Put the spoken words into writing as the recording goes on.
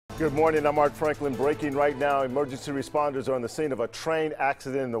Good morning, I'm Art Franklin. Breaking right now, emergency responders are on the scene of a train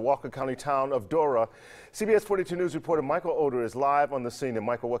accident in the Walker County town of Dora. CBS 42 News reporter Michael Oder is live on the scene. And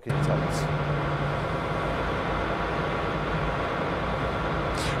Michael, what can you tell us?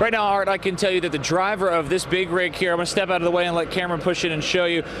 Right now, Art, I can tell you that the driver of this big rig here, I'm going to step out of the way and let Cameron push in and show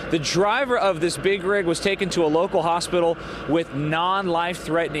you. The driver of this big rig was taken to a local hospital with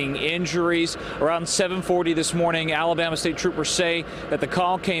non-life-threatening injuries. Around 7:40 this morning, Alabama State Troopers say that the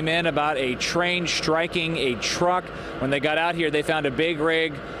call came in about a train striking a truck. When they got out here, they found a big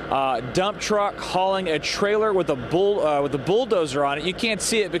rig dump truck hauling a trailer with a bulldozer on it. You can't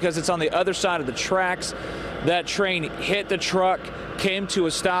see it because it's on the other side of the tracks. That train hit the truck, came to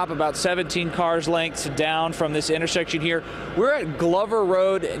a stop about 17 cars lengths down from this intersection here. We're at Glover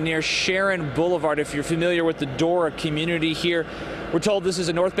Road near Sharon Boulevard, if you're familiar with the Dora community here. We're told this is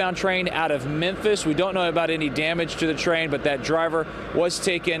a northbound train out of Memphis. We don't know about any damage to the train, but that driver was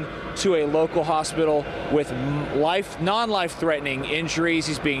taken to a local hospital with non-life-threatening injuries.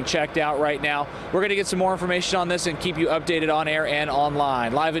 He's being checked out right now. We're going to get some more information on this and keep you updated on air and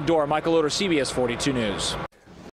online. Live in Dora, Michael Oder, CBS 42 News.